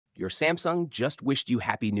Your Samsung just wished you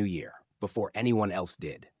Happy New Year before anyone else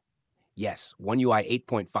did. Yes, One UI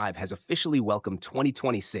 8.5 has officially welcomed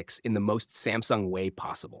 2026 in the most Samsung way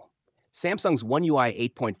possible. Samsung's One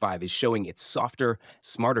UI 8.5 is showing its softer,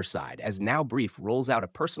 smarter side as Now Brief rolls out a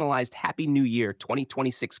personalized Happy New Year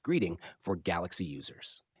 2026 greeting for Galaxy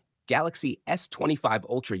users. Galaxy S25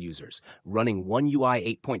 Ultra users running One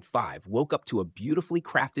UI 8.5 woke up to a beautifully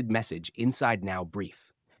crafted message inside Now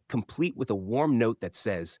Brief, complete with a warm note that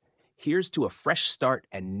says, "Here's to a fresh start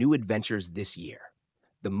and new adventures this year."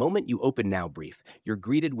 The moment you open Now Brief, you're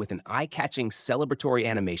greeted with an eye-catching celebratory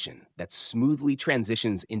animation that smoothly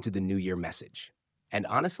transitions into the New Year message. And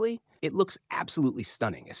honestly, it looks absolutely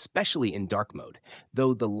stunning, especially in dark mode,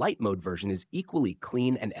 though the light mode version is equally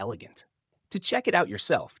clean and elegant. To check it out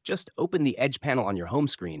yourself, just open the Edge panel on your home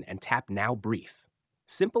screen and tap Now Brief.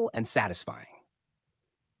 Simple and satisfying.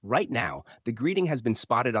 Right now, the greeting has been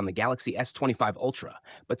spotted on the Galaxy S25 Ultra,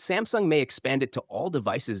 but Samsung may expand it to all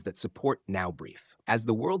devices that support Now Brief. As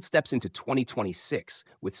the world steps into 2026,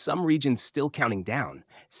 with some regions still counting down,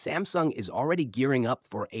 Samsung is already gearing up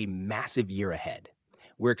for a massive year ahead.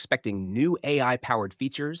 We're expecting new AI-powered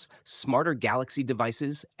features, smarter Galaxy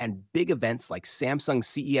devices, and big events like Samsung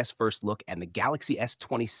CES First Look and the Galaxy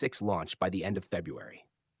S26 launch by the end of February.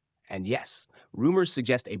 And yes, rumors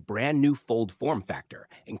suggest a brand new fold form factor,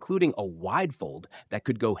 including a wide fold that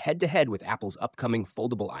could go head to head with Apple's upcoming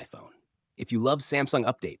foldable iPhone. If you love Samsung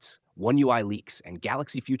updates, One UI leaks, and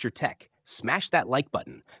Galaxy future tech, smash that like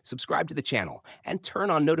button, subscribe to the channel, and turn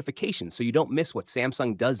on notifications so you don't miss what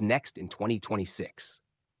Samsung does next in 2026.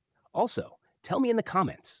 Also, tell me in the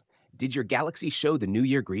comments, did your Galaxy show the New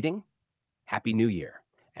Year greeting? Happy New Year,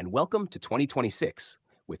 and welcome to 2026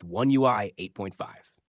 with One UI 8.5.